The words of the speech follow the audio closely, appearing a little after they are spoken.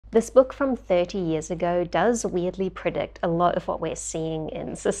This book from 30 years ago does weirdly predict a lot of what we're seeing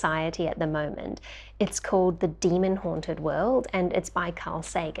in society at the moment. It's called The Demon-Haunted World, and it's by Carl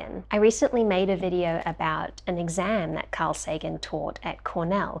Sagan. I recently made a video about an exam that Carl Sagan taught at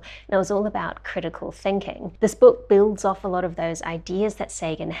Cornell, and it was all about critical thinking. This book builds off a lot of those ideas that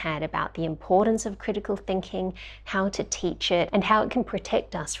Sagan had about the importance of critical thinking, how to teach it, and how it can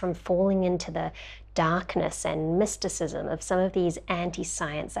protect us from falling into the darkness and mysticism of some of these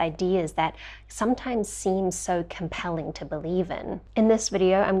anti-science ideas that sometimes seem so compelling to believe in. In this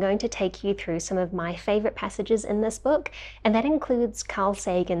video, I'm going to take you through some of my favorite passages in this book, and that includes Carl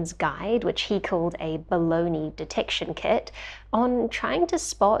Sagan's guide, which he called a baloney detection kit, on trying to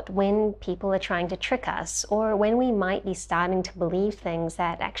spot when people are trying to trick us or when we might be starting to believe things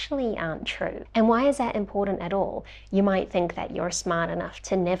that actually aren't true. And why is that important at all? You might think that you're smart enough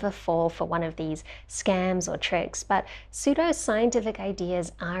to never fall for one of these scams or tricks, but pseudoscientific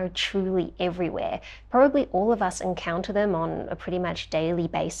ideas are truly everywhere. Probably all of us encounter them on a pretty much daily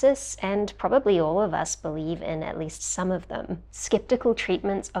basis, and probably all of us believe in at least some of them. Skeptical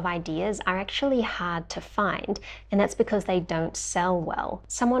treatments of ideas are actually hard to find, and that's because they don't sell well.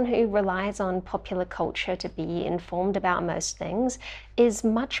 Someone who relies on popular culture to be informed about most things is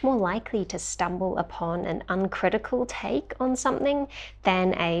much more likely to stumble upon an uncritical take on something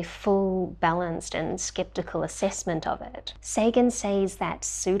than a full, balanced, and skeptical assessment of it. Sagan says that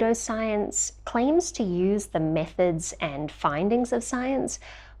pseudoscience claims to use the methods and findings of science,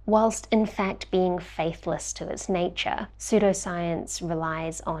 whilst in fact being faithless to its nature. Pseudoscience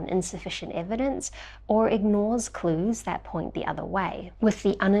relies on insufficient evidence or ignores clues that point the other way. With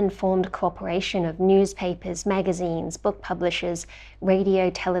the uninformed cooperation of newspapers, magazines, book publishers,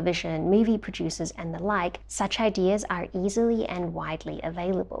 radio, television, movie producers, and the like, such ideas are easily and widely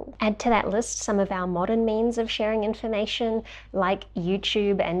available. Add to that list some of our modern means of sharing information, like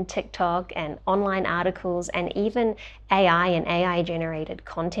YouTube and TikTok and online articles, and even AI and AI-generated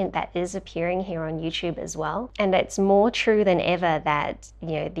content that is appearing here on YouTube as well. And it's more true than ever that,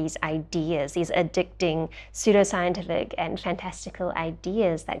 these ideas, these addicting pseudoscientific and fantastical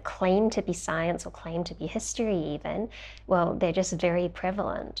ideas that claim to be science or claim to be history even, well, they're just very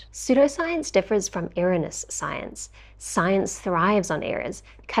prevalent. Pseudoscience differs from erroneous science. Science thrives on errors,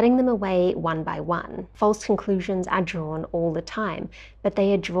 cutting them away one by one. False conclusions are drawn all the time, but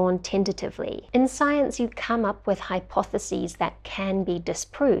they are drawn tentatively. In science, you come up with hypotheses that can be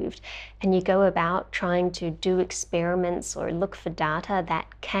disproved, and you go about trying to do experiments or look for data that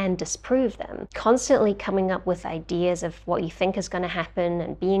can disprove them. Constantly coming up with ideas of what you think is going to happen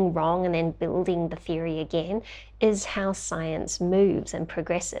and being wrong and then building the theory again is how science moves and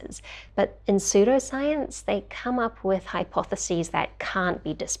progresses. But in pseudoscience, they come up with hypotheses that can't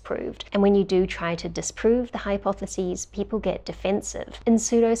be disproved. And when you do try to disprove the hypotheses, people get defensive. In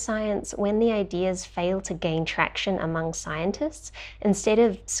pseudoscience, when the ideas fail to gain traction among scientists, instead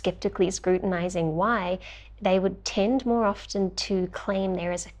of skeptically scrutinizing why, they would tend more often to claim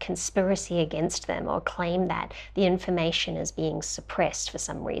there is a conspiracy against them or claim that the information is being suppressed for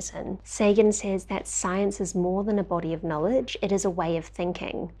some reason. Sagan says that science is more than a body of knowledge, it is a way of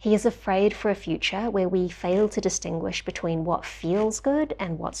thinking. He is afraid for a future where we fail to distinguish between what feels good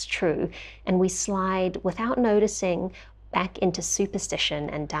and what's true, and we slide without noticing back into superstition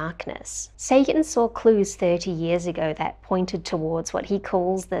and darkness. Sagan saw clues 30 years ago that pointed towards what he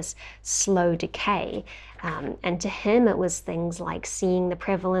calls this slow decay. And to him, it was things like seeing the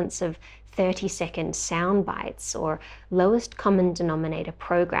prevalence of 30-second sound bites, or lowest common denominator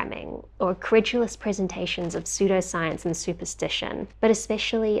programming, or credulous presentations of pseudoscience and superstition, but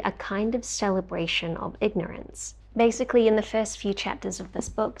especially a kind of celebration of ignorance. Basically, in the first few chapters of this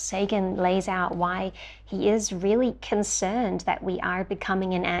book, Sagan lays out why he is really concerned that we are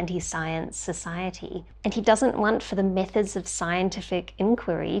becoming an anti-science society. And he doesn't want for the methods of scientific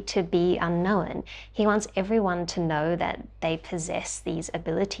inquiry to be unknown. He wants everyone to know that they possess these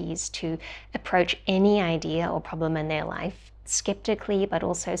abilities to approach any idea or problem in their life skeptically, but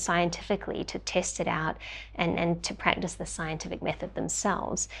also scientifically, to test it out and to practice the scientific method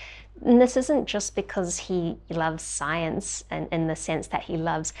themselves. And this isn't just because he loves science and in the sense that he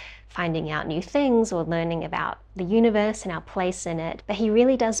loves finding out new things or learning about the universe and our place in it, but he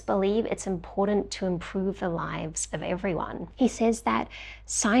really does believe it's important to improve the lives of everyone. He says that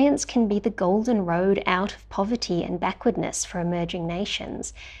science can be the golden road out of poverty and backwardness for emerging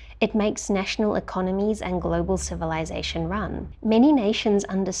nations. It makes national economies and global civilization run. Many nations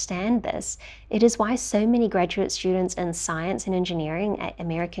understand this. It is why so many graduate students in science and engineering at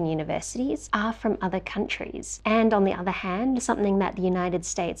American universities are from other countries. And on the other hand, something that the United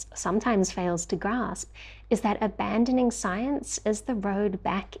States sometimes fails to grasp is that abandoning science is the road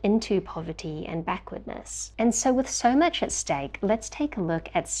back into poverty and backwardness. And so with so much at stake, let's take a look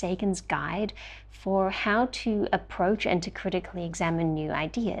at Sagan's guide for how to approach and to critically examine new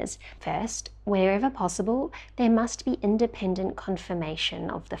ideas. First, wherever possible, there must be independent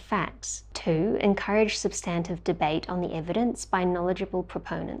confirmation of the facts. 2, encourage substantive debate on the evidence by knowledgeable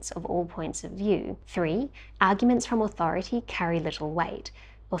proponents of all points of view. 3, arguments from authority carry little weight.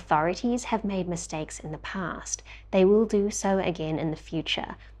 Authorities have made mistakes in the past. They will do so again in the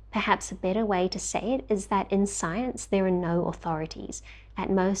future. Perhaps a better way to say it is that in science there are no authorities. At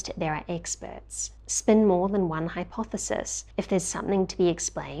most, there are experts. Spin more than one hypothesis. If there's something to be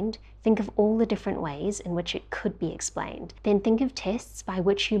explained, think of all the different ways in which it could be explained. Then think of tests by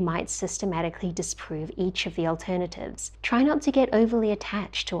which you might systematically disprove each of the alternatives. Try not to get overly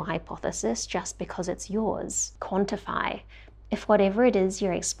attached to a hypothesis just because it's yours. Quantify. If whatever it is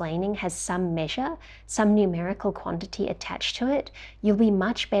you're explaining has some measure, some numerical quantity attached to it, you'll be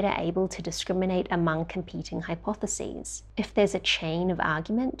much better able to discriminate among competing hypotheses. If there's a chain of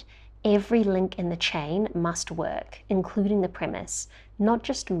argument, every link in the chain must work, including the premise, not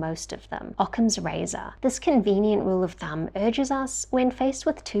just most of them. Occam's razor. This convenient rule of thumb urges us, when faced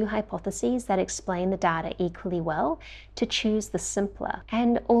with two hypotheses that explain the data equally well, to choose the simpler,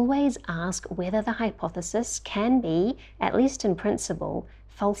 and always ask whether the hypothesis can be, at least in principle,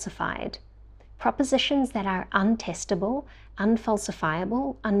 falsified. Propositions that are untestable,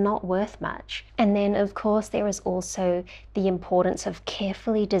 unfalsifiable, are not worth much. And then, of course, there is also the importance of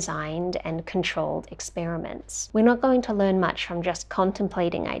carefully designed and controlled experiments. We're not going to learn much from just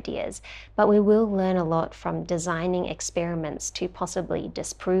contemplating ideas, but we will learn a lot from designing experiments to possibly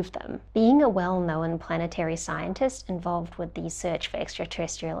disprove them. Being a well-known planetary scientist involved with the search for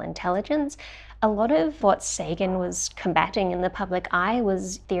extraterrestrial intelligence, a lot of what Sagan was combating in the public eye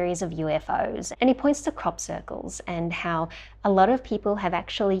was theories of UFOs. And he points to crop circles and how a lot of people have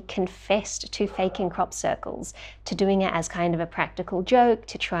actually confessed to faking crop circles, to doing it as kind of a practical joke,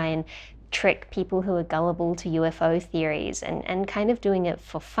 to try and trick people who are gullible to UFO theories and kind of doing it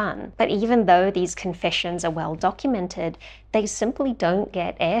for fun. But even though these confessions are well documented, they simply don't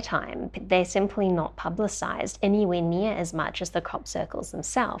get airtime. They're simply not publicized anywhere near as much as the crop circles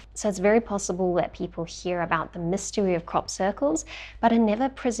themselves. So it's very possible that people hear about the mystery of crop circles, but are never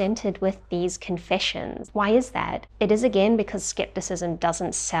presented with these confessions. Why is that? It is again because skepticism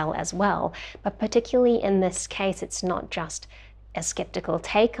doesn't sell as well, but particularly in this case, it's not just a skeptical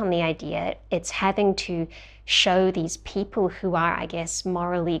take on the idea, it's having to show these people who are, I guess,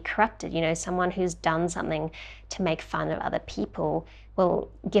 morally corrupted, someone who's done something to make fun of other people. Well,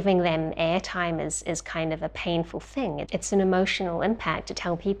 giving them airtime is kind of a painful thing. It's an emotional impact to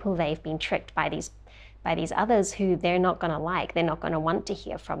tell people they've been tricked by these others who they're not going to like. They're not going to want to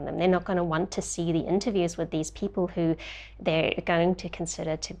hear from them. They're not going to want to see the interviews with these people who they're going to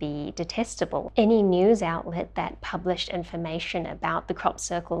consider to be detestable. Any news outlet that published information about the crop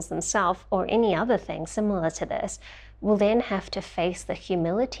circles themselves or any other thing similar to this will then have to face the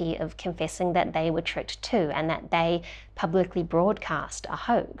humility of confessing that they were tricked too and that they publicly broadcast a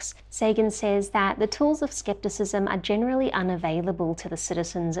hoax. Sagan says that the tools of skepticism are generally unavailable to the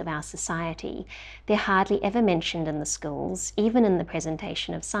citizens of our society. They're hardly ever mentioned in the schools, even in the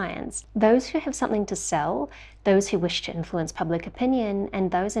presentation of science. Those who have something to sell, those who wish to influence public opinion, and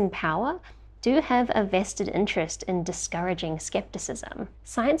those in power do have a vested interest in discouraging skepticism.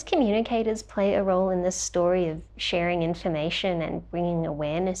 Science communicators play a role in this story of sharing information and bringing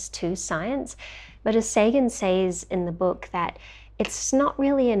awareness to science, but as Sagan says in the book, that it's not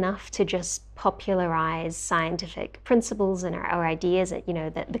really enough to just popularize scientific principles and our ideas,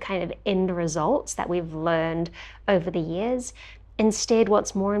 the kind of end results that we've learned over the years. Instead,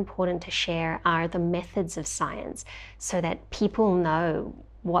 what's more important to share are the methods of science so that people know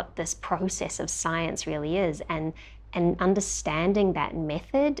what this process of science really is, and understanding that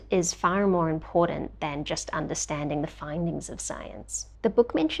method is far more important than just understanding the findings of science. The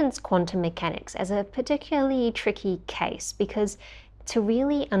book mentions quantum mechanics as a particularly tricky case because to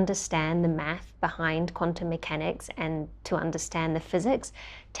really understand the math behind quantum mechanics and to understand the physics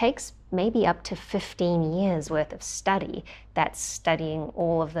takes maybe up to 15 years worth of study. That's studying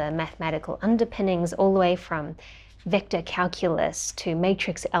all of the mathematical underpinnings all the way from vector calculus to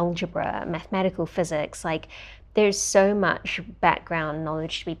matrix algebra, mathematical physics. There's so much background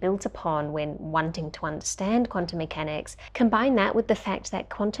knowledge to be built upon when wanting to understand quantum mechanics. Combine that with the fact that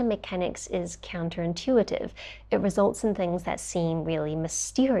quantum mechanics is counterintuitive. it results in things that seem really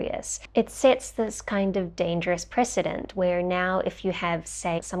mysterious. It sets this kind of dangerous precedent where now if you have,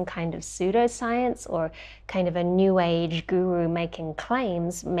 say, some kind of pseudoscience or kind of a new age guru making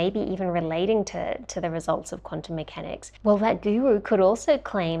claims, maybe even relating to the results of quantum mechanics, well, that guru could also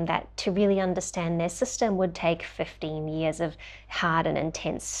claim that to really understand their system would take 15 years of hard and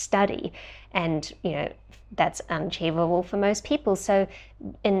intense study. And, that's unachievable for most people. So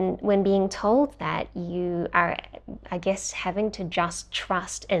when being told that, you are, I guess, having to just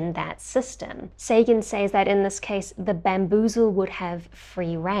trust in that system. Sagan says that in this case, the bamboozle would have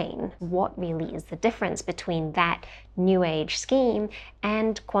free rein. What really is the difference between that New Age scheme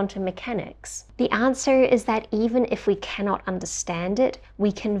and quantum mechanics? The answer is that even if we cannot understand it,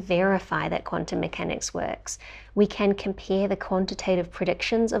 we can verify that quantum mechanics works. We can compare the quantitative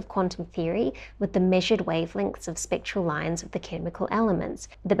predictions of quantum theory with the measured wavelengths of spectral lines of the chemical elements,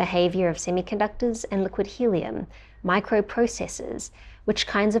 the behavior of semiconductors and liquid helium, microprocessors, which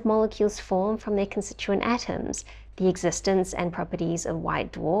kinds of molecules form from their constituent atoms, the existence and properties of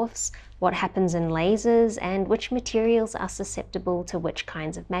white dwarfs, what happens in lasers, and which materials are susceptible to which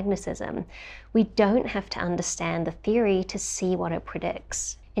kinds of magnetism. We don't have to understand the theory to see what it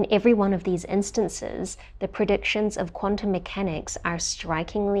predicts. In every one of these instances, the predictions of quantum mechanics are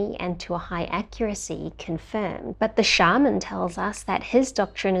strikingly and to a high accuracy confirmed. But the shaman tells us that his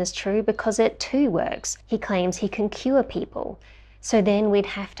doctrine is true because it too works. He claims he can cure people. So then we'd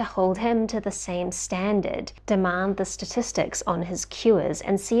have to hold him to the same standard, demand the statistics on his cures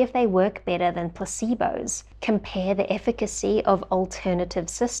and see if they work better than placebos, compare the efficacy of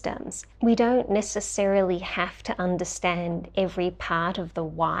alternative systems. We don't necessarily have to understand every part of the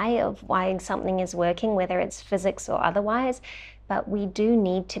why of why something is working, whether it's physics or otherwise, but we do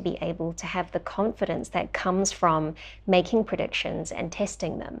need to be able to have the confidence that comes from making predictions and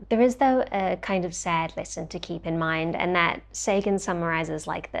testing them. There is, though, a kind of sad lesson to keep in mind, and that Sagan summarizes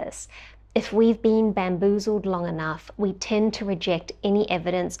like this. If we've been bamboozled long enough, we tend to reject any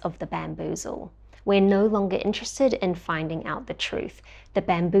evidence of the bamboozle. We're no longer interested in finding out the truth. The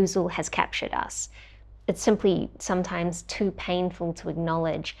bamboozle has captured us. It's simply sometimes too painful to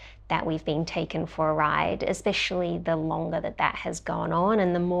acknowledge that we've been taken for a ride, especially the longer that has gone on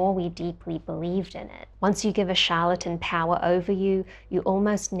and the more we deeply believed in it. Once you give a charlatan power over you, you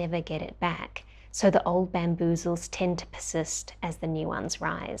almost never get it back. So the old bamboozles tend to persist as the new ones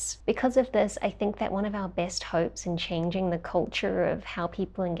rise. Because of this, I think that one of our best hopes in changing the culture of how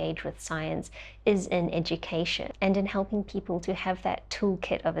people engage with science is in education and in helping people to have that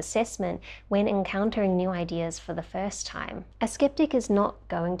toolkit of assessment when encountering new ideas for the first time. A skeptic is not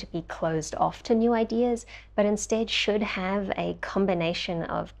going to be closed off to new ideas, but instead should have a combination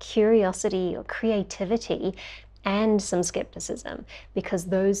of curiosity or creativity and some skepticism, because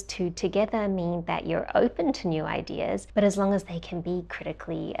those two together mean that you're open to new ideas, but as long as they can be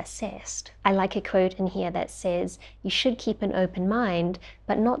critically assessed. I like a quote in here that says, "You should keep an open mind,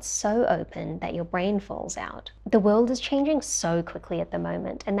 but not so open that your brain falls out." The world is changing so quickly at the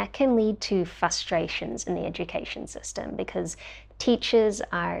moment, and that can lead to frustrations in the education system because teachers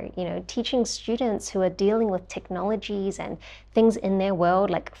are, teaching students who are dealing with technologies and things in their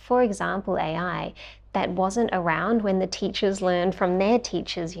world, like, for example, AI, that wasn't around when the teachers learned from their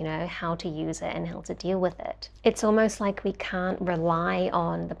teachers, how to use it and how to deal with it. It's almost like we can't rely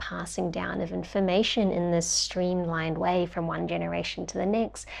on the passing down of information in this streamlined way from one generation to the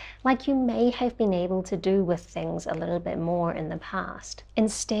next, like you may have been able to do with things a little bit more in the past.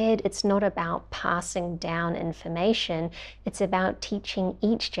 Instead, it's not about passing down information, it's about teaching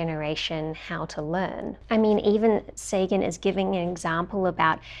each generation how to learn. I mean, even Sagan is giving an example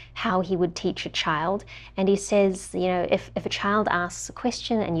about how he would teach a child. And he says, if a child asks a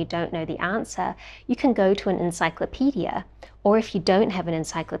question and you don't know the answer, you can go to an encyclopedia. Or if you don't have an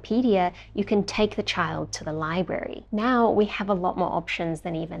encyclopedia, you can take the child to the library. Now we have a lot more options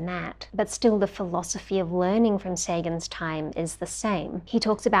than even that. But still, the philosophy of learning from Sagan's time is the same. He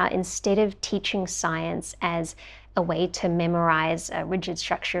talks about, instead of teaching science as a way to memorize a rigid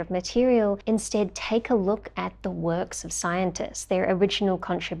structure of material, instead take a look at the works of scientists, their original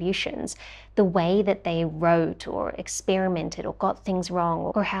contributions, the way that they wrote or experimented or got things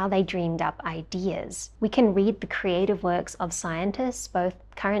wrong, or how they dreamed up ideas. We can read the creative works of scientists, both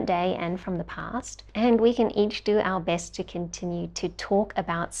current day and from the past, and we can each do our best to continue to talk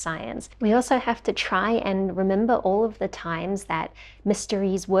about science. We also have to try and remember all of the times that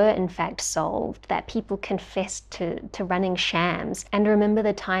mysteries were in fact solved, that people confessed to running shams, and remember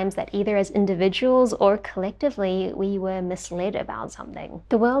the times that either as individuals or collectively we were misled about something.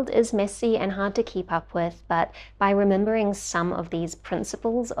 The world is messy and hard to keep up with, but by remembering some of these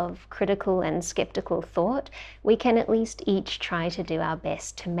principles of critical and skeptical thought, we can at least each try to do our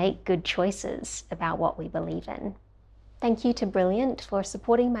best to make good choices about what we believe in. Thank you to Brilliant for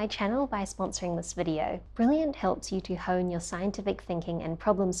supporting my channel by sponsoring this video. Brilliant helps you to hone your scientific thinking and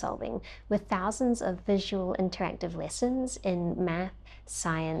problem solving with thousands of visual interactive lessons in math,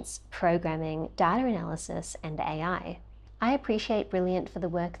 science, programming, data analysis, and AI. I appreciate Brilliant for the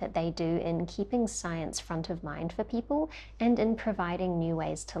work that they do in keeping science front of mind for people and in providing new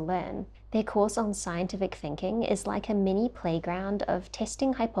ways to learn. Their course on scientific thinking is like a mini playground of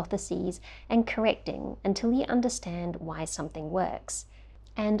testing hypotheses and correcting until you understand why something works.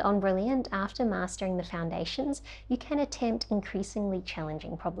 And on Brilliant, after mastering the foundations, you can attempt increasingly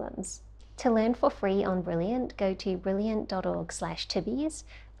challenging problems. To learn for free on Brilliant, go to brilliant.org/Tibees,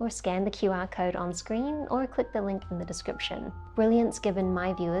 or scan the QR code on screen, or click the link in the description. Brilliant's given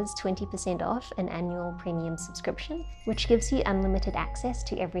my viewers 20% off an annual premium subscription, which gives you unlimited access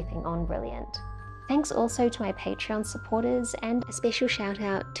to everything on Brilliant. Thanks also to my Patreon supporters, and a special shout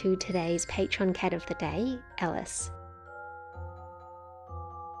out to today's Patreon cat of the day, Alice.